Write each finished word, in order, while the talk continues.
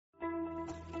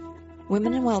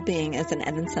Women and Wellbeing is an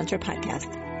Eden Center podcast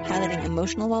highlighting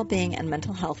emotional well-being and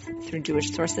mental health through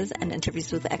Jewish sources and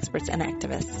interviews with experts and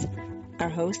activists. Our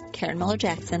host, Karen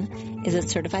Muller-Jackson, is a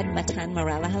certified Matan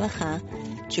Morala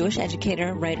Halacha, Jewish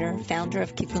educator, writer, founder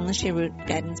of Kifun L'Shirut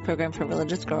guidance program for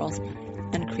religious girls,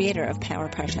 and creator of Power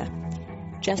Parsha.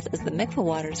 Just as the mikveh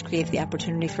waters create the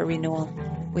opportunity for renewal,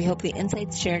 we hope the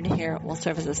insights shared here will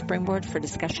serve as a springboard for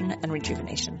discussion and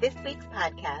rejuvenation. This week's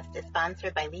podcast is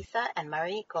sponsored by Lisa and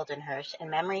Murray Goldenhirsch in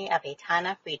memory of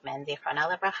Eitana Friedman, Zichrona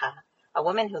Livracha, a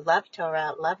woman who loved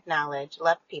Torah, loved knowledge,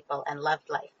 loved people, and loved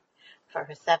life, for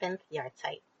her 7th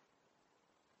yahrzeit.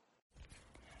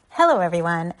 Hello,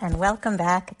 everyone, and welcome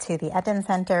back to the Eden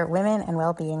Center Women and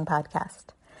Wellbeing podcast.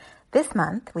 This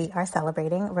month, we are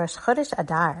celebrating Rosh Chodesh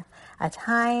Adar, a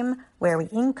time where we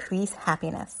increase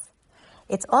happiness.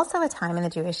 It's also a time in the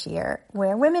Jewish year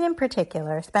where women in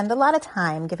particular spend a lot of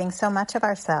time giving so much of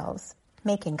ourselves,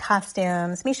 making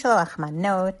costumes, mishloach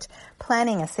manot,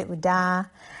 planning a seudah,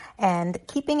 and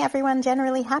keeping everyone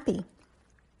generally happy.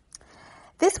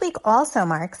 This week also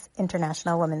marks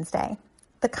International Women's Day.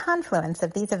 The confluence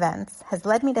of these events has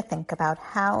led me to think about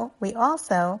how we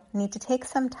also need to take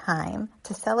some time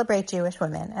to celebrate Jewish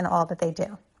women and all that they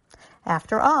do.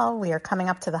 After all, we are coming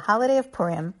up to the holiday of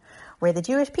Purim, where the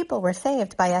Jewish people were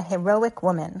saved by a heroic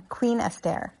woman, Queen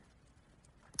Esther.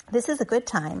 This is a good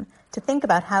time to think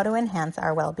about how to enhance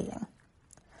our well-being.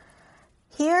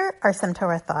 Here are some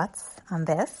Torah thoughts on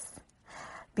this.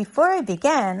 Before I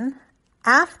begin,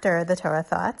 after the Torah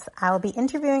thoughts, I will be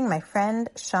interviewing my friend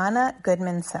Shauna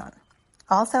Goodman-Sohn,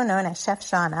 also known as Chef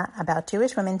Shauna, about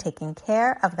Jewish women taking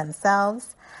care of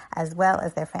themselves as well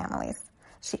as their families.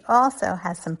 She also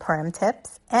has some Purim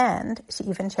tips, and she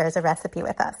even shares a recipe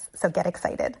with us, so get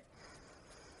excited.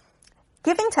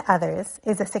 Giving to others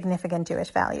is a significant Jewish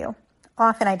value,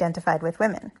 often identified with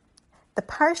women. The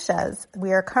Parshas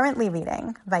we are currently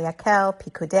reading, Vayakel,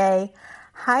 Pikudei,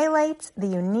 highlights the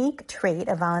unique trait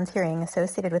of volunteering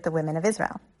associated with the women of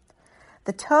Israel.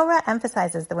 The Torah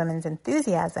emphasizes the women's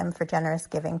enthusiasm for generous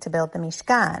giving to build the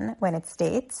Mishkan when it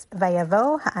states,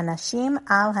 Vayavo ha'anashim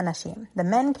al hanashim. The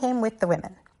men came with the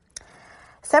women.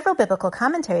 Several biblical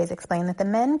commentaries explain that the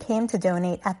men came to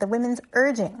donate at the women's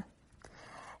urging.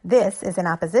 This is in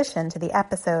opposition to the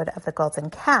episode of the golden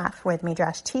calf, where the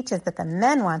Midrash teaches that the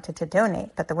men wanted to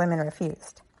donate, but the women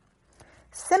refused.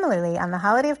 Similarly, on the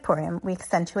holiday of Purim, we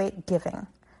accentuate giving,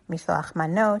 mishloach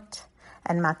manot,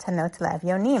 and matanot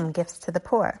le'avyonim, gifts to the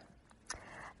poor.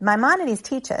 Maimonides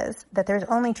teaches that there's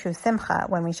only true simcha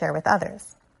when we share with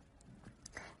others.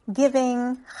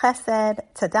 Giving, chesed,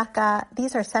 tzedakah,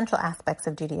 these are central aspects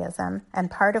of Judaism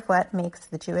and part of what makes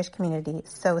the Jewish community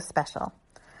so special.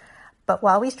 But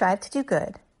while we strive to do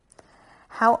good,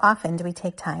 how often do we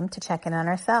take time to check in on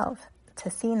ourselves, to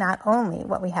see not only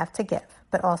what we have to give,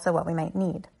 but also what we might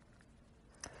need?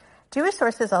 Jewish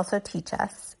sources also teach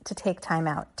us to take time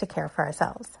out to care for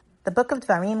ourselves. The book of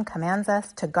Dvarim commands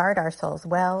us to guard our souls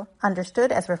well, understood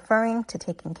as referring to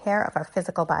taking care of our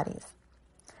physical bodies.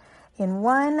 In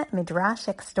one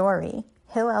midrashic story,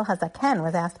 Hillel Hazaken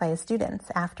was asked by his students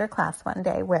after class one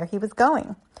day where he was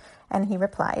going, and he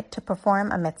replied, to perform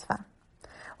a mitzvah.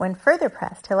 When further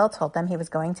pressed, Hillel told them he was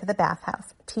going to the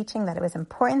bathhouse, teaching that it was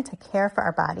important to care for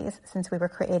our bodies since we were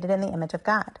created in the image of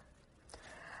God.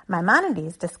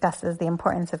 Maimonides discusses the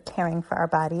importance of caring for our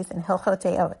bodies in Hilchot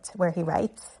Deot, where he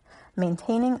writes,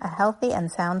 maintaining a healthy and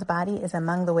sound body is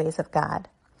among the ways of God.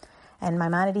 And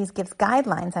Maimonides gives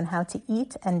guidelines on how to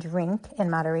eat and drink in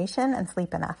moderation and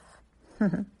sleep enough.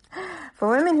 For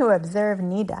women who observe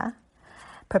Nida,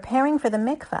 preparing for the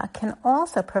mikveh can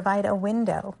also provide a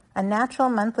window, a natural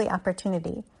monthly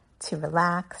opportunity to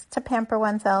relax, to pamper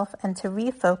oneself, and to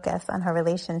refocus on her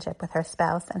relationship with her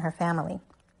spouse and her family.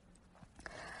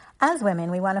 As women,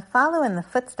 we want to follow in the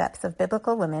footsteps of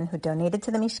biblical women who donated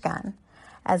to the Mishkan,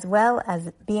 as well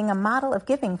as being a model of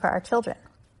giving for our children.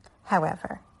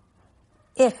 However,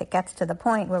 if it gets to the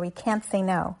point where we can't say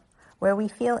no, where we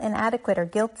feel inadequate or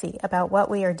guilty about what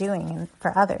we are doing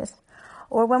for others,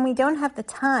 or when we don't have the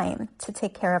time to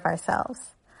take care of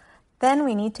ourselves, then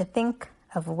we need to think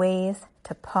of ways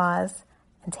to pause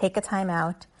and take a time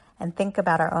out and think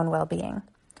about our own well-being.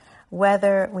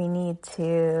 Whether we need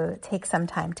to take some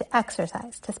time to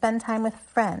exercise, to spend time with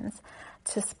friends,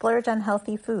 to splurge on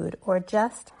healthy food, or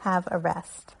just have a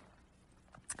rest.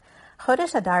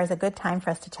 Chodesh Adar is a good time for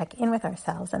us to check in with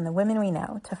ourselves and the women we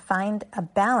know to find a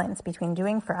balance between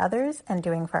doing for others and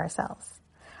doing for ourselves.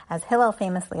 As Hillel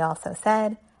famously also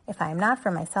said, if I am not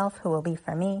for myself, who will be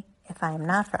for me? If I am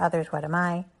not for others, what am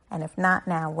I? And if not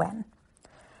now, when?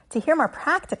 To hear more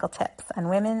practical tips on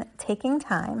women taking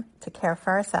time to care for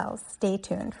ourselves, stay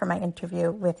tuned for my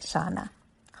interview with Shauna.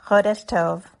 Chodesh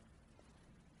Tov.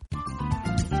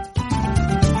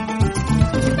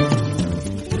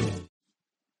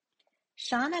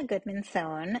 Shauna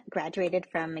Goodman-Sohn graduated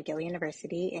from McGill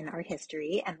University in art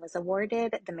history and was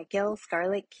awarded the McGill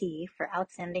Scarlet Key for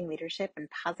outstanding leadership and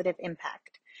positive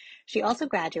impact. She also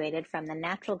graduated from the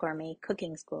Natural Gourmet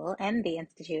Cooking School and the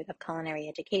Institute of Culinary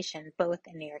Education, both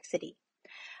in New York City.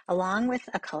 Along with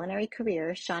a culinary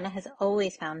career, Shauna has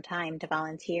always found time to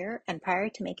volunteer, and prior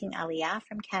to making Aliyah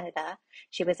from Canada,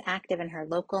 she was active in her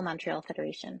local Montreal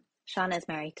Federation. Shauna is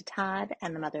married to Todd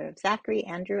and the mother of Zachary,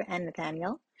 Andrew, and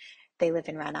Nathaniel. They live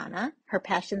in Ra'anana. Her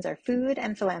passions are food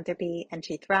and philanthropy, and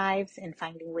she thrives in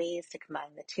finding ways to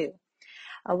combine the two.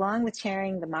 Along with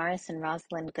chairing the Morris and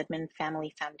Rosalind Goodman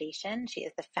Family Foundation, she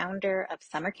is the founder of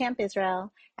Summer Camp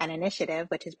Israel, an initiative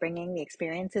which is bringing the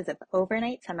experiences of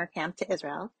overnight summer camp to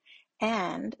Israel.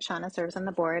 And Shauna serves on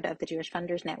the board of the Jewish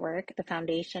Funders Network, the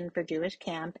Foundation for Jewish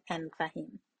Camp, and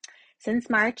Fahim. Since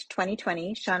March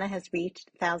 2020, Shauna has reached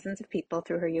thousands of people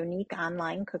through her unique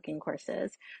online cooking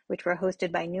courses, which were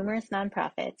hosted by numerous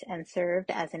nonprofits and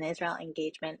served as an Israel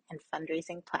engagement and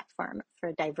fundraising platform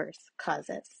for diverse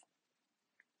causes.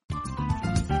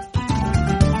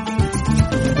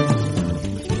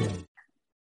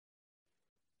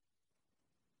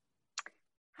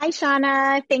 Hi,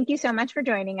 Shauna. Thank you so much for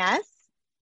joining us.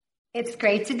 It's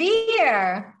great to be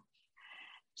here.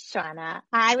 Shauna,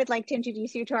 I would like to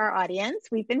introduce you to our audience.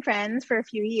 We've been friends for a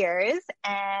few years,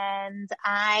 and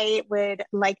I would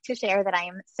like to share that I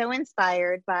am so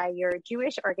inspired by your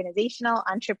Jewish organizational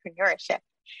entrepreneurship.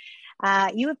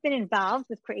 You have been involved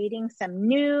with creating some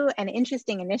new and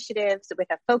interesting initiatives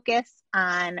with a focus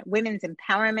on women's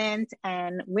empowerment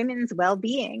and women's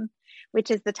well-being, which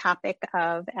is the topic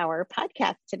of our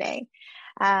podcast today.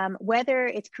 Whether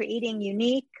it's creating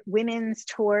unique women's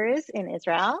tours in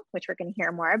Israel, which we're going to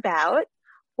hear more about,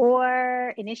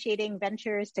 or initiating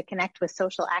ventures to connect with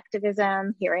social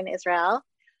activism here in Israel,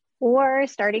 or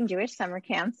starting Jewish summer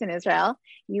camps in Israel,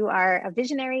 you are a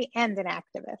visionary and an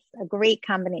activist, a great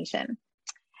combination.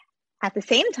 At the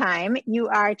same time, you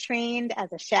are trained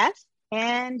as a chef,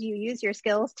 and you use your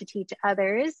skills to teach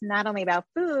others not only about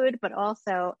food, but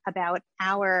also about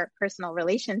our personal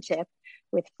relationship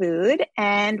with food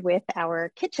and with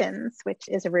our kitchens, which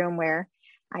is a room where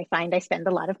I find I spend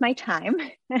a lot of my time.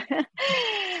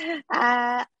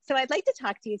 So I'd like to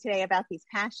talk to you today about these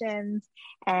passions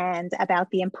and about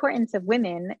the importance of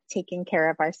women taking care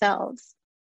of ourselves.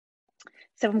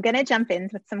 So I'm going to jump in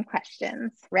with some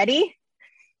questions. Ready?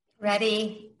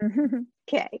 Ready.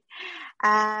 Okay.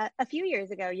 A few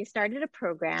years ago, you started a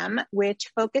program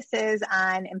which focuses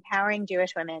on empowering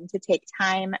Jewish women to take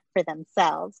time for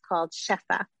themselves called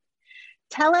Shefa.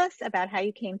 Tell us about how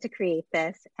you came to create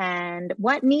this and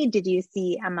what need did you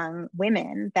see among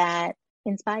women that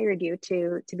inspired you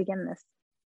to begin this?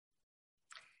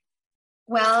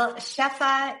 Well,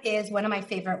 Shefa is one of my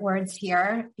favorite words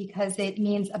here because it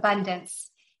means abundance.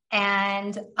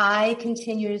 And I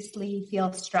continuously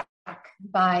feel struck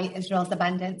by Israel's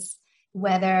abundance,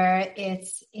 whether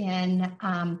it's in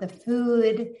the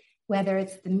food, whether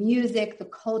it's the music, the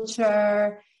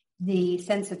culture, the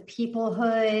sense of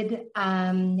peoplehood,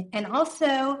 and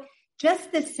also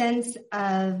just the sense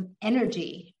of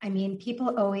energy. I mean,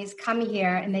 people always come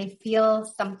here and they feel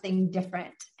something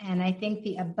different. And I think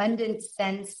the abundant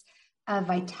sense of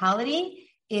vitality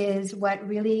is what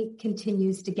really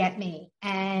continues to get me.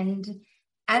 And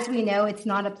as we know, it's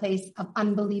not a place of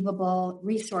unbelievable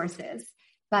resources,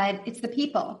 but it's the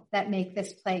people that make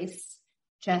this place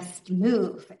just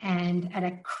move and at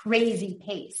a crazy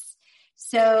pace.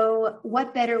 So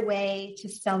what better way to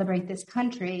celebrate this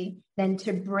country than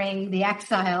to bring the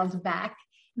exiles back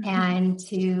and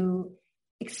to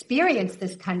experience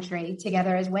this country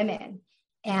together as women?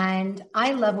 And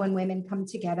I love when women come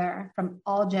together from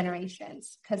all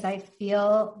generations because I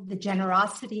feel the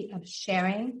generosity of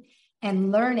sharing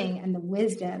and learning and the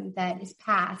wisdom that is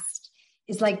passed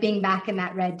is like being back in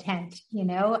that red tent, you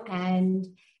know? And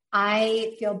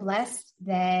I feel blessed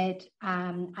that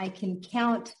I can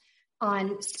count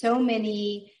on so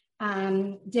many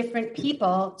different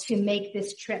people to make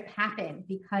this trip happen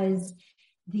because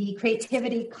the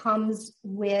creativity comes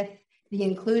with the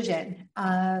inclusion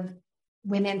of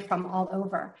women from all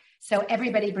over. So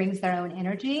everybody brings their own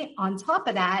energy. On top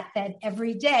of that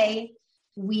every day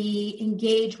we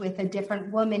engage with a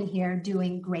different woman here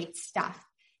doing great stuff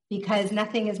because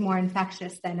nothing is more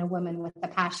infectious than a woman with a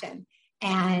passion.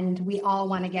 And we all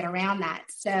want to get around that.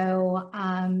 So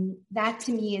that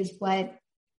to me is what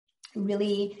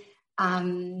really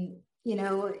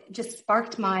just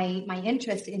sparked my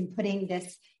interest in putting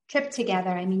this trip together.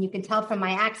 I mean, you can tell from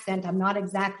my accent, I'm not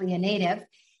exactly a native.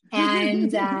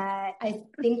 And I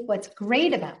think what's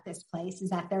great about this place is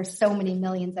that there's so many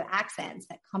millions of accents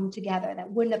that come together that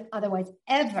wouldn't have otherwise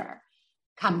ever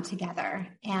come together.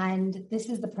 And this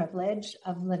is the privilege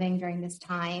of living during this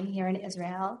time here in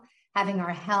Israel, having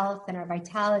our health and our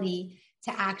vitality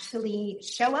to actually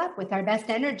show up with our best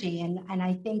energy. And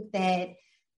I think that,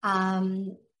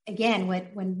 again,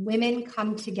 when women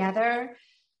come together,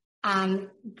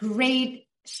 great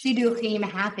shidduchim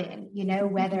happen,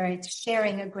 whether it's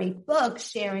sharing a great book,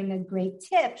 sharing a great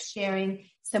tip, sharing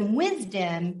some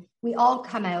wisdom, we all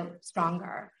come out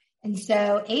stronger. And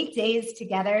so 8 days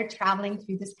together, traveling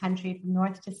through this country from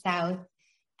north to south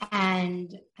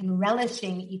and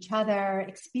relishing each other,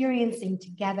 experiencing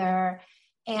together,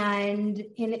 and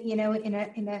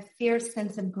in a fierce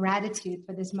sense of gratitude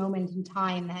for this moment in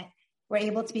time that we're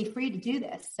able to be free to do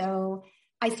this. So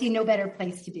I see no better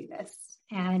place to do this.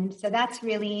 And so that's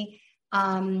really,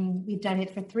 we've done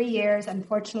it for 3 years.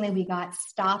 Unfortunately, we got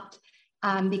stopped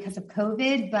because of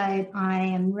COVID, but I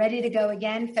am ready to go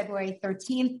again, February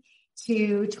 13th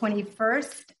to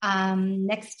 21st.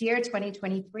 Next year,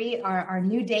 2023, are our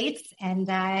new dates, and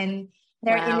they're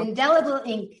in indelible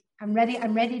ink. I'm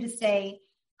ready to say,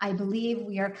 I believe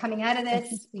we are coming out of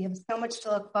this. We have so much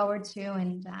to look forward to,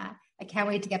 and I can't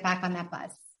wait to get back on that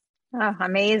bus. Oh,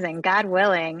 amazing. God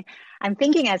willing. I'm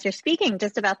thinking as you're speaking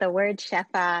just about the word shefa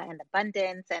and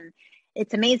abundance, and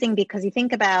it's amazing because you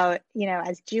think about,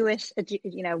 as Jewish,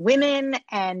 women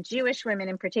and Jewish women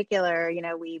in particular,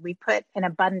 we put an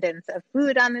abundance of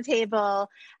food on the table.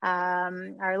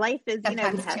 Our life is,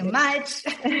 sometimes too much,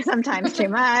 sometimes too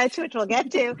much, which we'll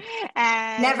get to,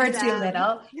 and never too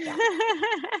little. Yeah.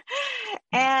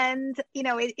 And,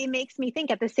 it makes me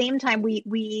think at the same time,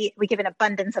 we give an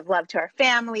abundance of love to our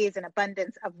families, an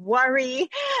abundance of worry.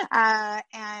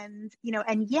 And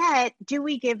yet do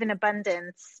we give an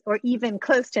abundance or even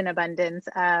close to an abundance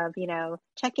of,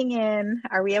 checking in?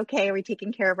 Are we okay? Are we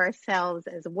taking care of ourselves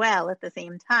as well at the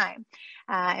same time?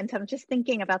 And so I'm just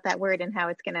thinking about that word and how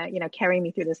it's going to, carry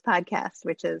me through this podcast,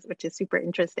 which is super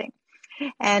interesting.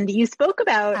 And you spoke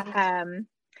about,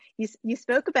 you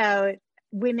spoke about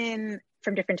women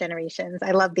from different generations.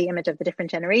 I love the image of the different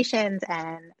generations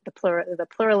and the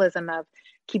pluralism of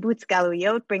kibbutz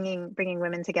galuyot, bringing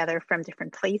women together from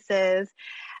different places.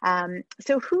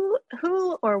 So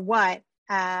who or what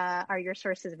are your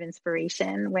sources of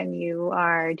inspiration when you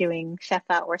are doing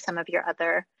shefa or some of your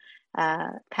other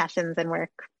passions and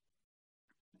work?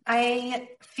 I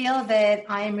feel that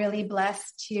I am really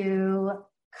blessed to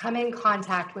come in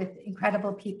contact with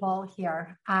incredible people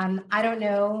here. I don't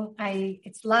know.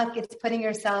 It's luck. It's putting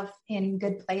yourself in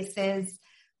good places.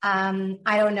 I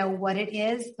don't know what it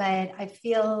is, but I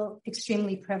feel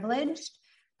extremely privileged.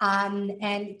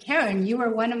 And Karen, you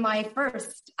were one of my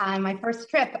first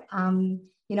trip.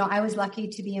 I was lucky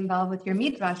to be involved with your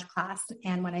Midrash class.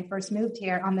 And when I first moved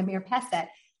here on the Mirpeset,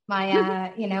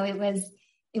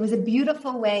 it was a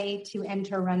beautiful way to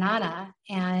enter Ra'anana.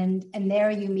 And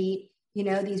there you meet,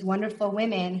 these wonderful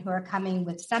women who are coming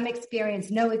with some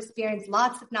experience, no experience,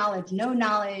 lots of knowledge, no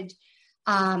knowledge,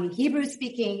 Hebrew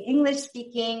speaking, English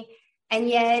speaking. And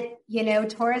yet,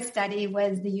 Torah study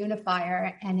was the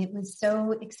unifier, and it was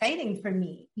so exciting for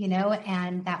me,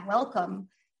 and that welcome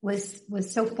was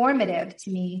so formative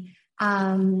to me.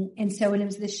 And it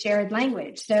was the shared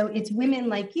language. So it's women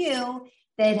like you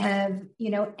that have,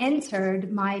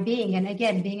 entered my being. And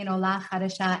again, being an Olah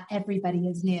Chadasha, everybody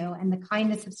is new, and the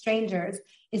kindness of strangers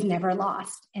is never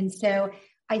lost. And so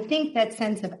I think that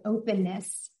sense of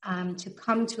openness to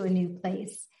come to a new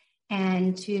place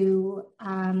and to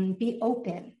be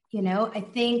open, I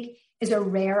think is a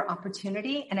rare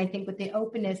opportunity. And I think with the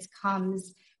openness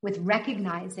comes with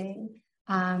recognizing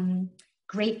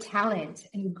great talent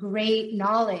and great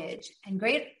knowledge and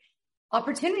great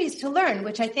opportunities to learn,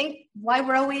 which I think why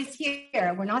we're always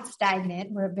here. We're not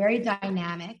stagnant. We're very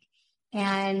dynamic.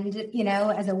 And,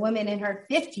 as a woman in her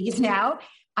 50s now,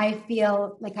 I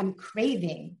feel like I'm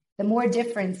craving. The more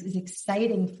difference is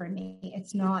exciting for me.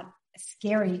 It's not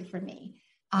scary for me.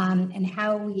 And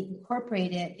how we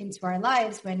incorporate it into our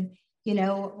lives when,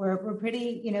 we're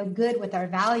pretty, good with our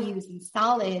values and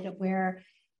solid where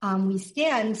we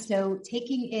stand. So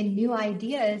taking in new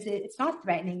ideas, it's not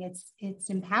threatening, it's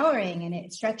empowering, and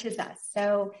it stretches us.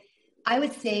 So I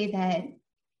would say that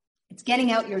it's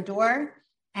getting out your door,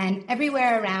 and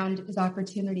everywhere around is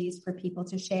opportunities for people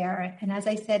to share. And as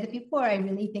I said before, I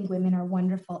really think women are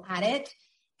wonderful at it.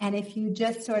 And if you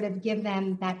just sort of give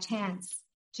them that chance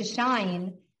to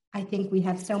shine, I think we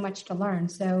have so much to learn.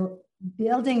 So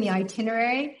building the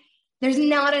itinerary there's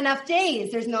not enough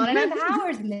days. There's not enough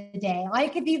hours in the day. I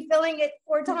could be filling it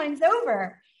 4 times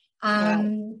over.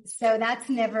 So that's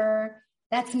never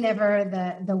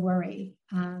the worry.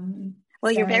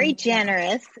 Well, you're very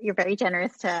generous. You're very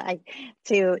generous to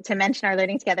mention our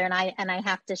learning together, and I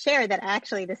have to share that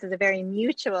actually this is a very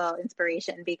mutual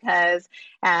inspiration, because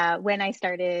when I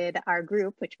started our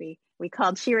group, which we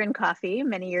called Sheeran Coffee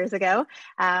many years ago,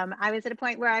 I was at a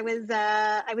point where I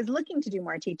was looking to do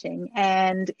more teaching,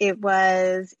 and it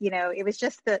was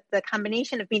just the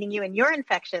combination of meeting you and your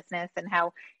infectiousness, and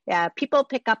how people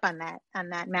pick up on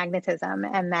that magnetism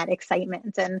and that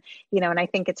excitement, and I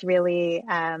think it's really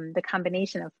the combination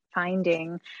of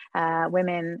finding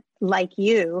women like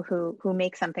you who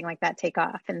make something like that take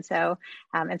off, and so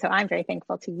I'm very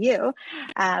thankful to you.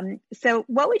 So,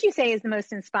 what would you say is the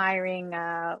most inspiring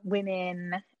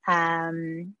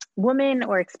woman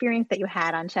or experience that you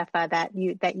had on Shefa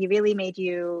that you really made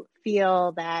you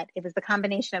feel that it was the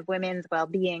combination of women's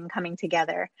well-being coming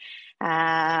together?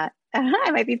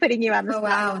 I might be putting you on the spot. Oh,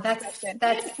 wow.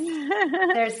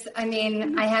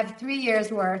 I have 3 years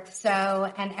worth.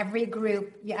 And every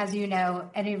group, as you know,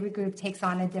 every group takes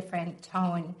on a different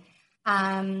tone.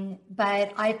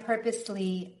 But I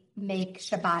purposely make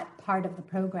Shabbat part of the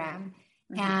program.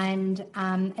 Mm-hmm.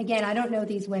 And again, I don't know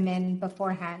these women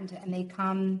beforehand, and they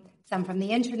come, some from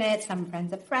the internet, some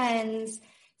friends of friends,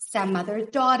 some other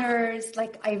daughters.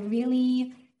 Like, I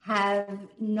really have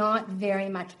not very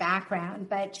much background,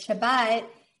 but Shabbat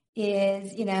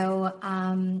is,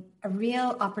 a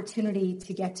real opportunity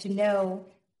to get to know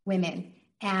women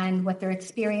and what their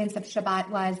experience of Shabbat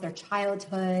was, their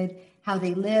childhood, how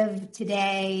they live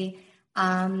today.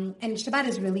 And Shabbat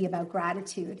is really about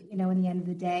gratitude, in the end of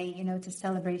the day. It's a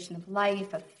celebration of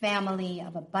life, of family,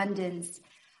 of abundance,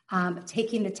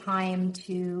 taking the time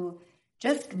to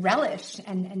just relish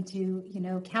and to,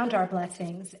 count our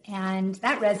blessings. And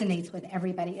that resonates with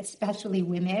everybody, especially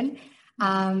women.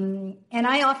 And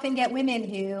I often get women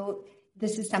who,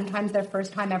 this is sometimes their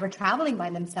first time ever traveling by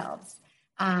themselves.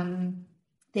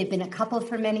 They've been a couple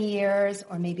for many years,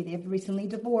 or maybe they've recently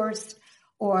divorced,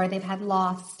 or they've had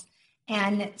loss.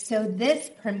 And so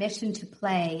this permission to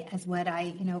play, as what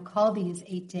I, call these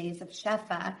 8 days of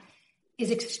Shefa, is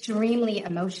extremely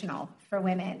emotional for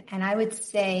women. And I would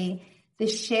say the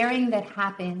sharing that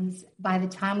happens by the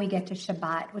time we get to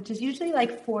Shabbat, which is usually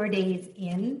like 4 days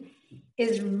in,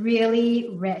 is really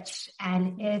rich.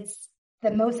 And it's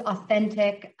the most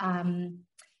authentic.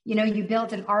 You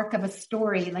build an arc of a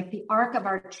story. Like, the arc of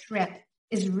our trip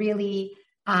is really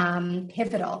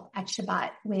pivotal at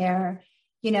Shabbat, where,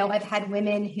 I've had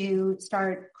women who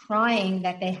start crying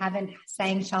that they haven't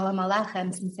sang Shalom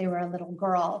Aleichem since they were a little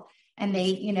girl. And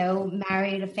they,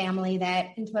 married into a family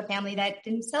that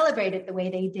didn't celebrate it the way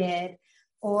they did,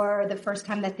 or the first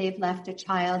time that they've left a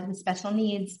child with special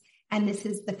needs. And this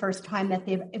is the first time that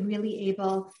they're really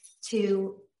able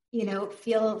to,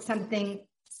 feel something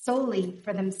solely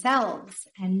for themselves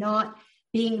and not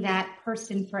being that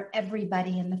person for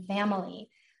everybody in the family.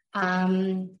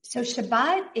 So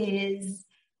Shabbat is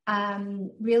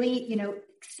really,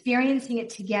 experiencing it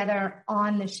together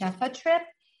on the Shefa trip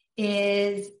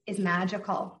is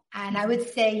magical. And I would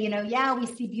say, we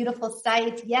see beautiful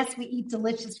sights. Yes, we eat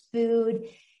delicious food.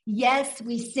 Yes,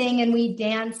 we sing and we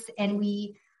dance and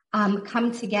we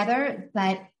come together,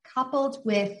 but coupled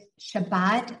with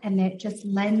Shabbat, and it just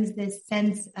lends this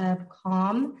sense of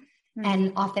calm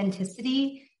and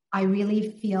authenticity. I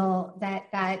really feel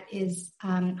that is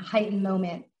a heightened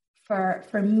moment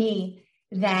for me,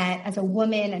 that as a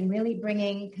woman, and really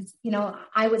bringing, because,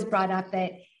 I was brought up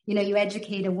that, you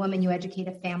educate a woman, you educate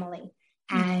a family.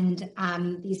 And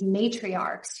these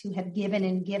matriarchs who have given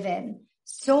and given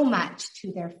so much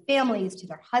to their families, to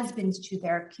their husbands, to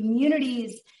their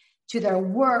communities, to their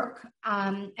work.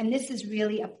 And this is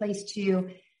really a place to,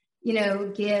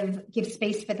 give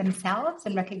space for themselves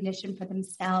and recognition for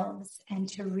themselves, and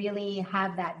to really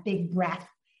have that big breath.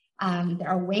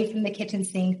 They're away from the kitchen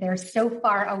sink. They're so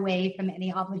far away from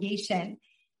any obligation.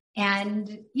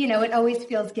 And, it always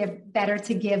feels better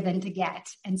to give than to get.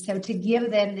 And so to give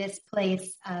them this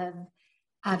place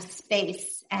of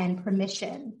space and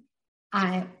permission,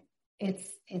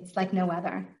 it's like no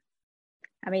other.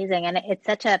 Amazing. And it's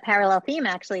such a parallel theme,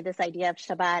 actually, this idea of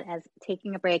Shabbat as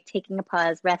taking a break, taking a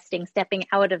pause, resting, stepping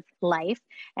out of life,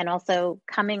 and also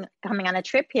coming on a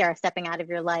trip here, stepping out of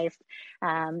your life,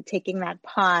 taking that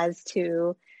pause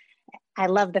to, I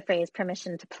love the phrase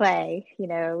permission to play.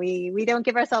 We don't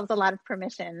give ourselves a lot of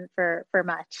permission for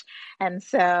much. And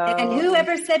so. And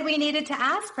whoever said we needed to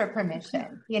ask for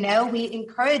permission? We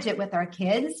encourage it with our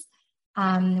kids.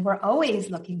 We're always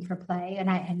looking for play,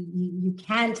 and you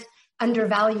can't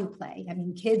undervalue play. I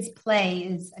mean, kids play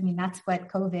is, I mean, that's what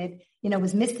COVID,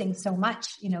 was missing so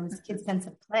much, was kids' sense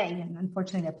of play. And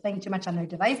unfortunately, they're playing too much on their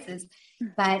devices,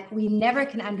 but we never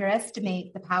can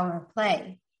underestimate the power of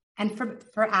play, and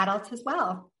for adults as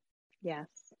well.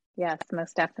 Yes,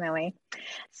 most definitely.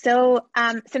 So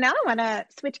now I want to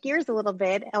switch gears a little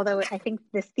bit, although I think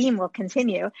this theme will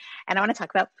continue, and I want to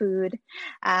talk about food.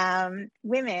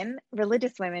 Women,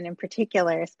 religious women in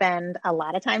particular, spend a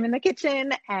lot of time in the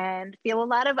kitchen and feel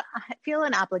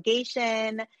an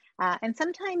obligation, and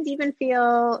sometimes even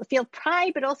feel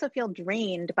pride, but also feel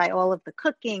drained by all of the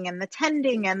cooking and the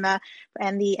tending and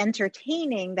the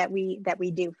entertaining that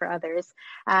we do for others.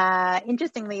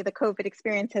 Interestingly, the COVID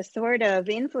experience has sort of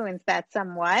influenced that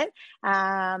somewhat.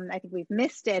 I think we've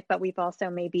missed it, but we've also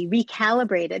maybe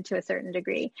recalibrated to a certain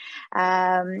degree.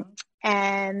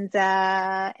 And so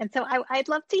I'd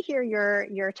love to hear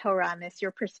your Torah on this,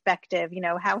 your perspective.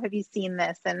 How have you seen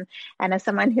this? And as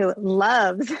someone who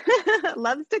loves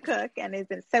to cook and is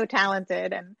so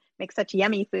talented and makes such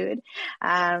yummy food,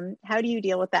 how do you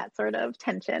deal with that sort of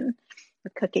tension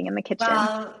with cooking in the kitchen?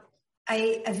 Well,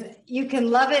 you can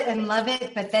love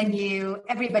it, but then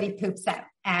everybody poops out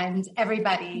and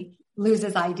everybody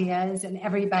loses ideas and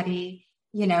everybody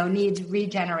needs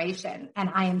regeneration. And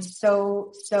I am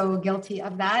so, so guilty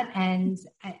of that. And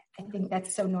I think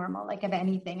that's so normal, like of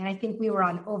anything. And I think we were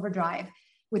on overdrive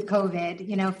with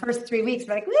COVID, first 3 weeks,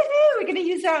 we're like, woohoo, we're going to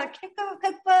use our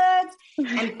cookbooks.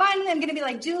 And finally, I'm going to be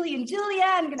like Julie and Julia.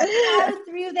 I'm going to plow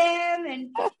through them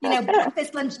and,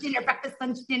 breakfast, lunch,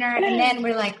 dinner. And then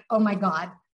we're like, oh my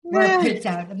God, we're pooped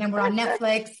out. And then we're on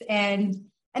Netflix and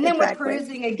then we're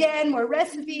perusing again, more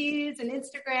recipes and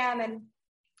Instagram.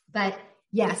 But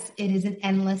yes, it is an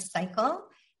endless cycle.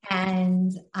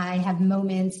 And I have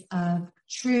moments of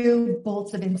true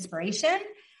bolts of inspiration.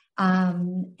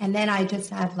 And then I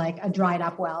just have like a dried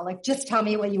up well, like just tell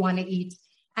me what you want to eat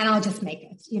and I'll just make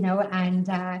it, And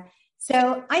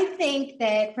so I think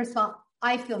that, first of all,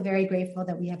 I feel very grateful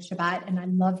that we have Shabbat and I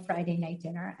love Friday night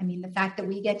dinner. I mean, the fact that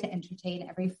we get to entertain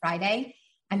every Friday.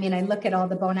 I mean, I look at all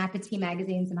the Bon Appetit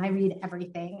magazines and I read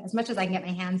everything as much as I can get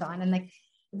my hands on. And like,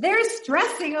 they're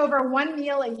stressing over one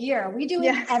meal a year. We do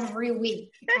it every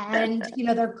week. And,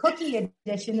 their cookie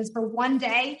edition is for one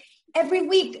day. Every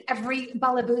week, every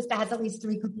Balabusta has at least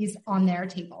 3 cookies on their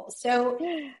table. So,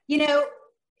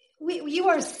 you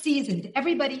are seasoned.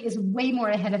 Everybody is way more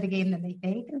ahead of the game than they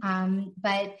think.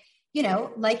 But,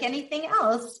 like anything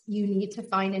else, you need to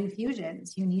find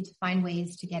infusions. You need to find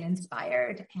ways to get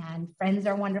inspired. And friends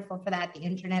are wonderful for that. The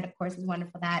internet, of course, is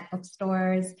wonderful for that.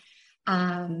 Bookstores.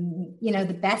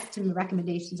 The best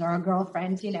recommendations are our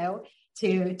girlfriends,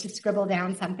 to scribble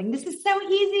down something. This is so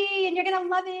easy and you're going to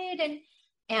love it.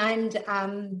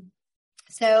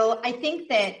 So I think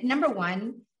that, number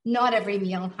one, not every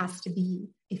meal has to be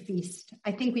a feast.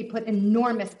 I think we put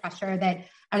enormous pressure that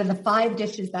out of the 5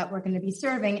 dishes that we're going to be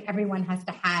serving, everyone has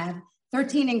to have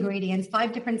 13 ingredients,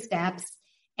 5 different steps,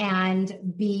 and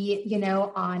be,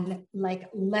 on like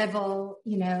level,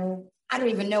 I don't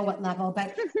even know what level,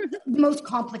 but the most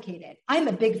complicated. I'm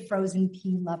a big frozen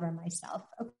pea lover myself.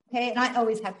 Okay. And I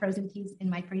always have frozen peas in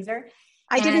my freezer.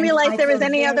 I didn't realize there was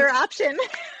any other option.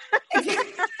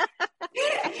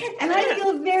 And I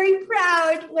feel very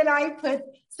proud when I put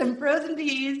some frozen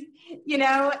peas,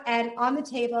 and on the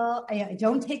table. I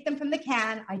don't take them from the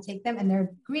can. I take them and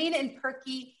they're green and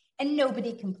perky and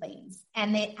nobody complains.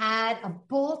 And they add a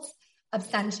bolt of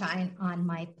sunshine on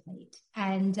my plate.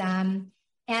 And I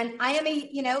am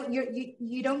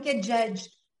you don't get judged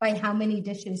by how many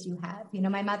dishes you have.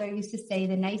 My mother used to say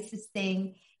the nicest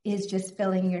thing is just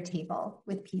filling your table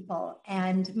with people.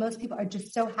 And most people are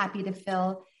just so happy to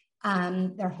fill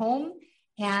their home,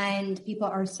 and people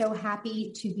are so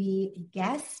happy to be a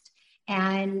guest.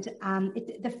 And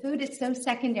the food is so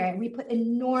secondary. We put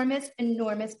enormous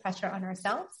pressure on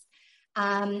ourselves.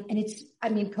 And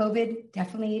COVID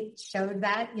definitely showed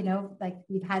that, like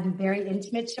we've had very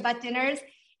intimate Shabbat dinners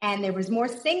and there was more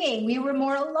singing. We were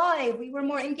more alive. We were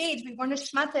more engaged. We weren't a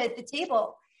schmata at the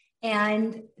table.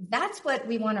 And that's what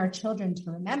we want our children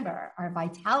to remember, our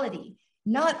vitality,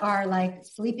 not our like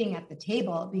sleeping at the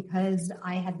table because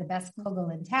I had the best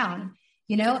kugel in town,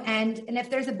 and if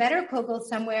there's a better kugel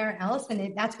somewhere else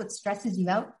and that's what stresses you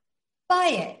out,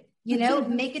 buy it,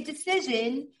 make a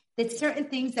decision that certain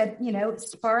things that,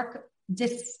 spark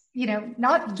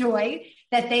not joy,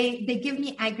 that they give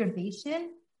me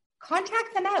aggravation,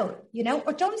 contract them out,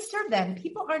 or don't serve them.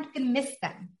 People aren't going to miss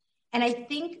them. And I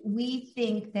think we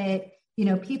think that,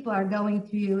 people are going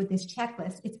through this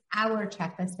checklist. It's our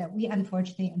checklist that we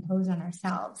unfortunately impose on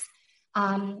ourselves.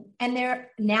 And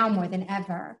there now more than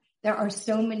ever, there are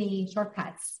so many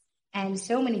shortcuts And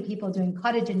so many people doing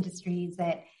cottage industries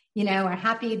that, are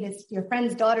happy this, your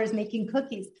friend's daughter is making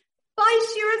cookies. Buy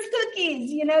Shira's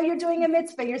cookies. You're doing a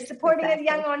mitzvah. You're supporting a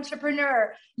young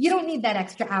entrepreneur. You don't need that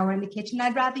extra hour in the kitchen.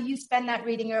 I'd rather you spend that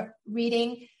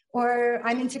reading, or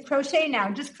I'm into crochet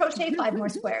now. Just crochet 5 more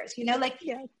squares,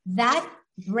 that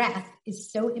breath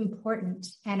is so important.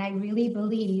 And I really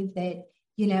believe that,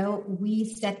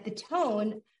 we set the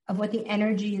tone of what the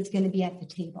energy is going to be at the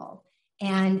table.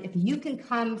 And if you can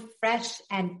come fresh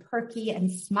and perky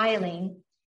and smiling,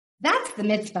 that's the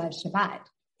mitzvah of Shabbat.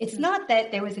 It's not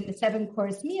that there was a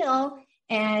 7-course meal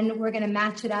and we're going to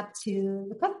match it up to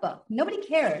the cookbook. Nobody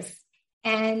cares.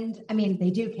 And I mean, they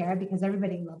do care because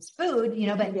everybody loves food,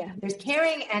 but there's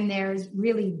caring and there's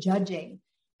really judging.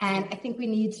 And I think we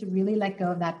need to really let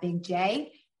go of that big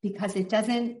J, because it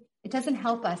doesn't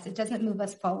help us. It doesn't move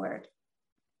us forward.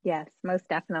 Yes, most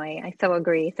definitely. I so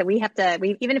agree. So we have to,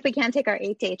 even if we can't take our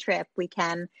 8-day trip, we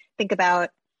can think about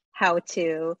how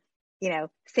to,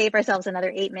 save ourselves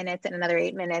another 8 minutes and another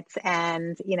 8 minutes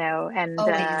and make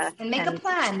a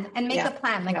plan a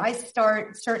plan. Like I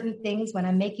start certain things when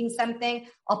I'm making something,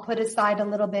 I'll put aside a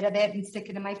little bit of it and stick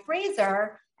it in my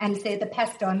freezer and say the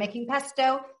pesto, I'm making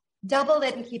pesto, double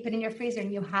it and keep it in your freezer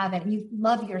and you have it and you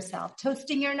love yourself.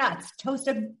 Toasting your nuts, toast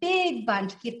a big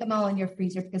bunch, keep them all in your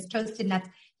freezer because toasted nuts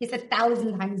is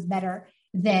 1,000 times better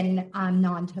than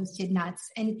non-toasted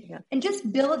nuts. And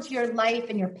just build your life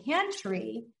and your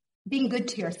pantry being good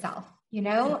to yourself,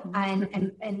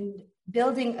 and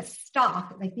building a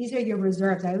stock. Like these are your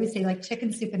reserves. I always say like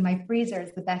chicken soup in my freezer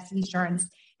is the best insurance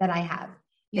that I have,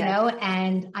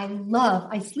 and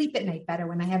I sleep at night better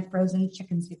when I have frozen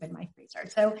chicken soup in my freezer.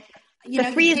 So,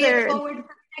 the freezer,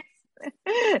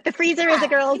 the freezer is a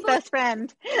girl's best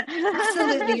friend.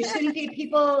 Absolutely. You shouldn't be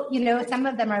people, some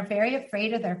of them are very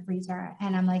afraid of their freezer.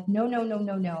 And I'm like,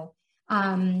 no.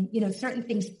 Certain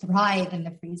things thrive in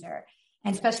the freezer,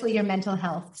 and especially your mental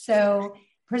health. So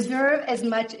preserve as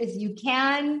much as you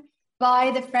can.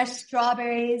 Buy the fresh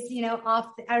strawberries,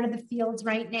 out of the fields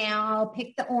right now.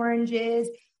 Pick the oranges,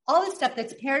 all the stuff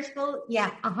that's perishable. Yeah,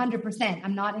 100%.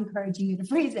 I'm not encouraging you to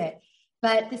freeze it.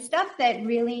 But the stuff that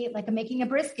really, like making a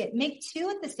brisket, make 2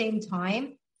 at the same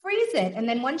time, freeze it. And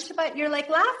then one Shabbat, you're like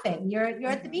laughing. You're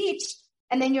at the beach,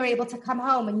 and then you're able to come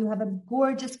home and you have a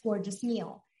gorgeous, gorgeous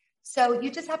meal. So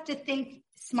you just have to think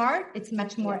smart. It's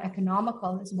much more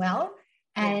economical as well.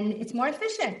 And it's more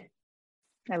efficient.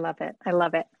 I love it.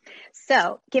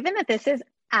 So given that this is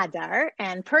Adar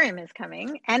and Purim is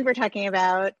coming, and we're talking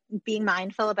about being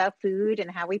mindful about food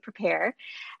and how we prepare,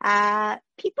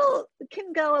 people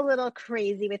can go a little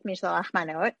crazy with mishloach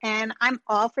manot, and I'm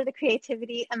all for the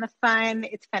creativity and the fun.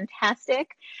 It's fantastic.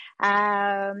 But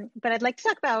I'd like to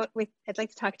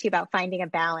talk to you about finding a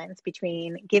balance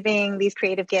between giving these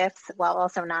creative gifts while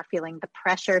also not feeling the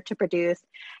pressure to produce,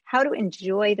 how to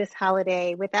enjoy this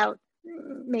holiday without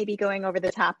maybe going over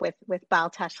the top with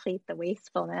bal tashchit, the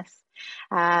wastefulness.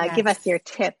 Give us your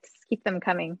tips. Keep them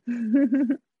coming.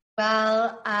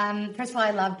 Well, first of all, I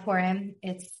love Purim.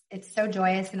 It's so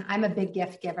joyous, and I'm a big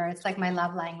gift giver. It's like my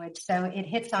love language. So it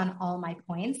hits on all my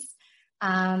points.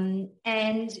 And,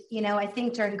 I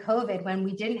think during COVID, when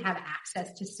we didn't have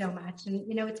access to so much, and,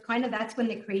 it's that's when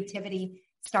the creativity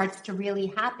starts to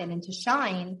really happen and to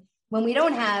shine, when we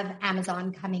don't have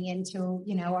Amazon coming into,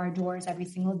 our doors every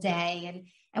single day.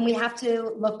 And we have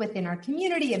to look within our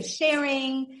community of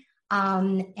sharing,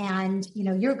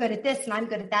 you're good at this and I'm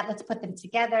good at that. Let's put them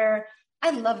together. I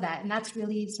love that. And that's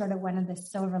really sort of one of the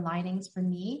silver linings for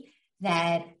me,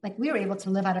 that we were able to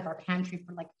live out of our pantry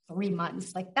for 3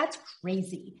 months. That's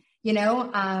crazy,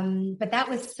 but that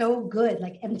was so good,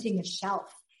 emptying a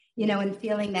shelf, and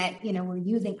feeling that, we're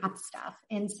using up stuff.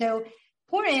 And so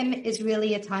Purim is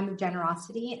really a time of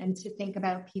generosity and to think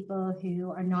about people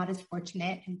who are not as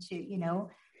fortunate, and to,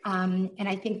 and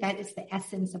I think that is the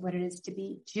essence of what it is to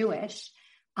be Jewish.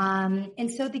 And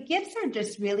so the gifts are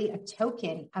just really a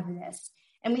token of this.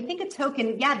 And we think a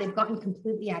token, they've gotten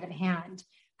completely out of hand,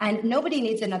 and nobody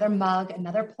needs another mug,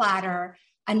 another platter,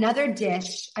 another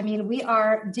dish. I mean, we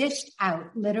are dished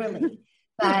out literally,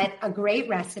 but a great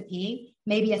recipe,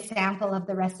 maybe a sample of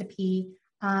the recipe,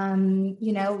 a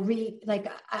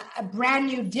brand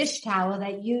new dish towel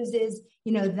that uses,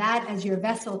 that as your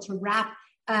vessel to wrap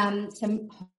some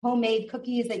homemade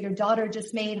cookies that your daughter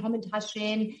just made, homemade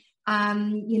tashin,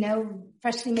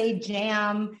 freshly made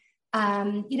jam,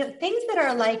 things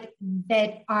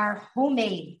that are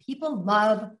homemade. People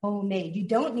love homemade. You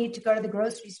don't need to go to the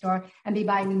grocery store and be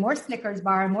buying more Snickers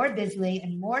bar, more Bisley,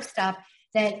 and more stuff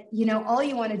that, all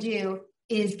you want to do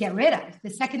is get rid of. The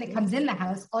second it comes in the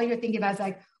house, all you're thinking about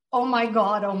is oh my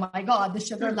God, the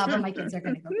sugar love of my kids are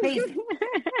going to go crazy.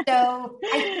 So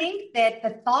I think that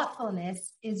the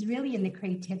thoughtfulness is really in the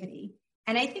creativity.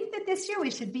 And I think that this year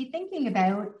we should be thinking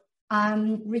about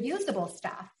reusable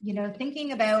stuff,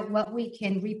 thinking about what we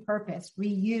can repurpose,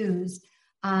 reuse,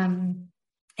 and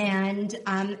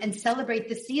celebrate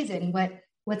the season,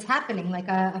 what's happening, like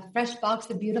a fresh box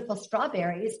of beautiful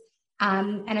strawberries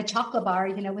and a chocolate bar,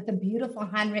 with a beautiful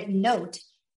handwritten note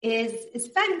is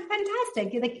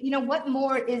fantastic. Like, what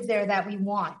more is there that we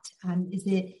want?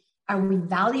 Are we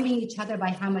valuing each other by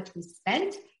how much we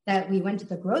spent, that we went to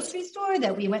the grocery store,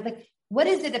 that we went, like, what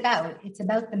is it about? It's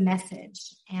about the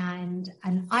message. And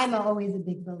I'm always a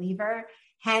big believer.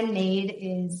 Handmade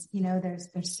is,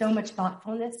 there's so much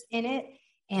thoughtfulness in it.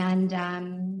 And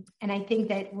I think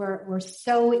that we're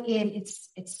so it's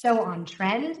so on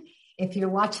trend. If you're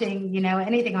watching,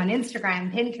 anything on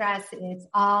Instagram, Pinterest, it's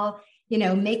all,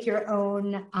 make your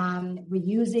own,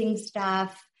 reusing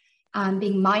stuff,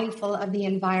 being mindful of the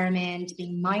environment,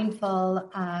 being mindful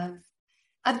of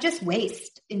just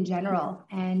waste in general,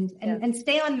 and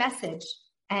stay on message,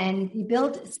 and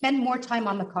spend more time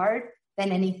on the card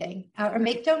than anything, or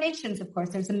make donations. Of course,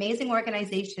 there's amazing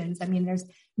organizations. I mean, there's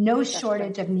no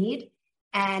shortage of need,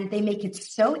 and they make it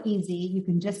so easy.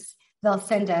 They'll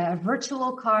send a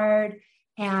virtual card,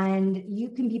 and you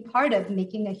can be part of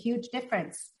making a huge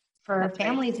difference for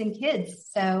families and kids.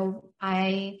 So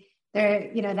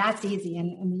that's easy.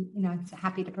 And I'm so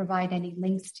happy to provide any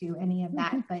links to any of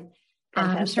that, but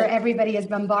I'm sure everybody is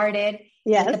bombarded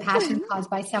with the passion caused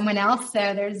by someone else.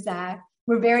 So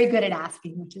we're very good at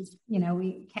asking, which is,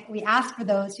 we ask for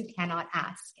those who cannot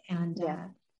ask. And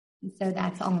so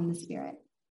that's all in the spirit.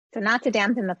 So not to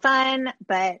dampen the fun,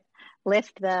 but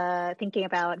lift the thinking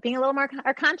about being a little more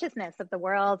our consciousness of the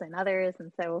world and others.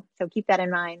 And so keep that in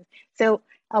mind. So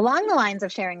along the lines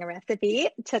of sharing a recipe,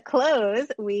 to close,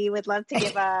 we would love to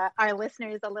give our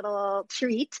listeners a little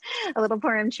treat, a little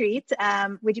Purim treat.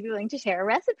 Would you be willing to share a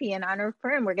recipe in honor of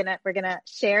Purim? We're gonna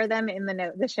share them in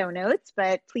the show notes,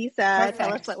 but please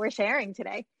tell us what we're sharing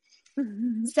today.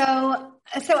 So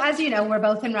as you know, we're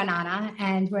both in Ra'anana,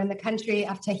 and we're in the country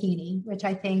of tahini, which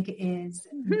I think is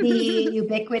the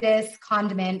ubiquitous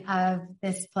condiment of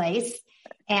this place.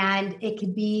 And it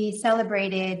could be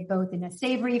celebrated both in a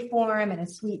savory form and a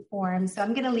sweet form. So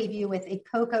I'm going to leave you with a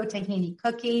cocoa tahini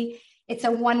cookie. It's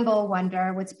a one bowl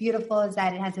wonder. What's beautiful is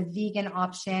that it has a vegan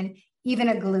option, even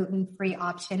a gluten-free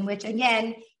option, which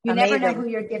again, you never know who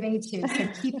you're giving to. So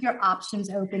keep your options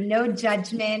open, no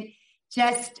judgment.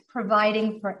 Just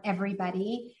providing for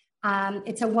everybody.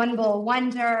 It's a one bowl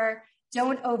wonder.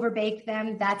 Don't overbake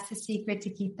them. That's the secret to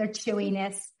keep their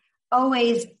chewiness.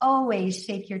 Always, always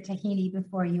shake your tahini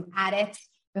before you add it,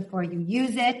 before you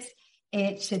use it.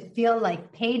 It should feel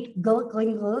like paint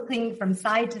gurgling from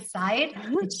side to side.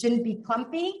 It shouldn't be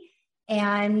clumpy.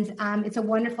 And it's a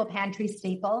wonderful pantry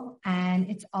staple. And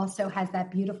it also has that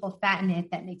beautiful fat in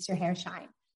it that makes your hair shine.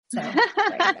 So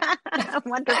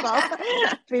wonderful.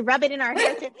 We rub it in our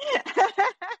hair too.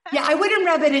 Yeah, I wouldn't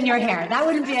rub it in your hair. That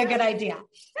wouldn't be a good idea.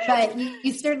 But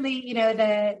you certainly,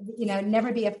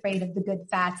 never be afraid of the good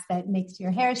fats that makes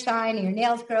your hair shine and your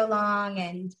nails grow long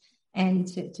and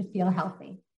to feel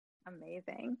healthy.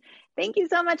 Amazing. Thank you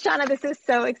so much, Shauna. This is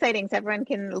so exciting. So everyone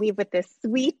can leave with the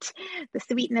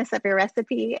sweetness of your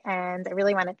recipe. And I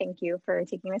really want to thank you for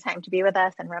taking the time to be with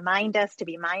us and remind us to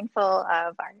be mindful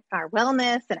of our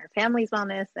wellness and our family's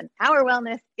wellness, and our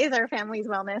wellness is our family's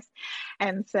wellness.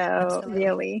 And so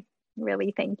Absolutely.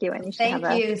 Really thank you. And you should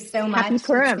thank you so much. Happy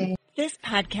Purim. This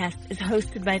podcast is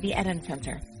hosted by the Adar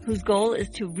Center, whose goal is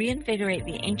to reinvigorate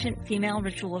the ancient female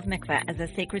ritual of mikveh as a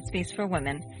sacred space for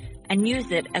women and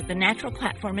use it as the natural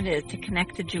platform it is to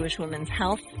connect to Jewish women's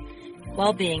health,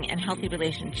 well-being, and healthy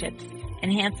relationships,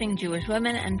 enhancing Jewish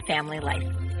women and family life.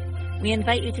 We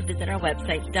invite you to visit our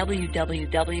website,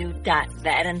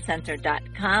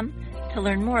 www.theadancenter.com, to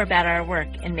learn more about our work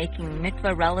in making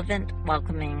mikveh relevant,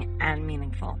 welcoming, and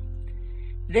meaningful.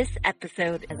 This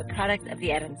episode is a product of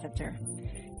the Adar Center.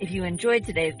 If you enjoyed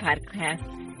today's podcast,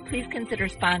 please consider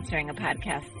sponsoring a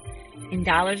podcast in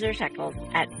dollars or shekels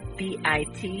at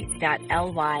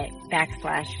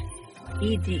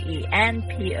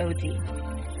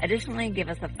bit.ly/EDENPOD. Additionally, give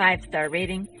us a 5-star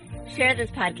rating, share this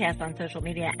podcast on social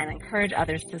media, and encourage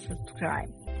others to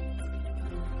subscribe.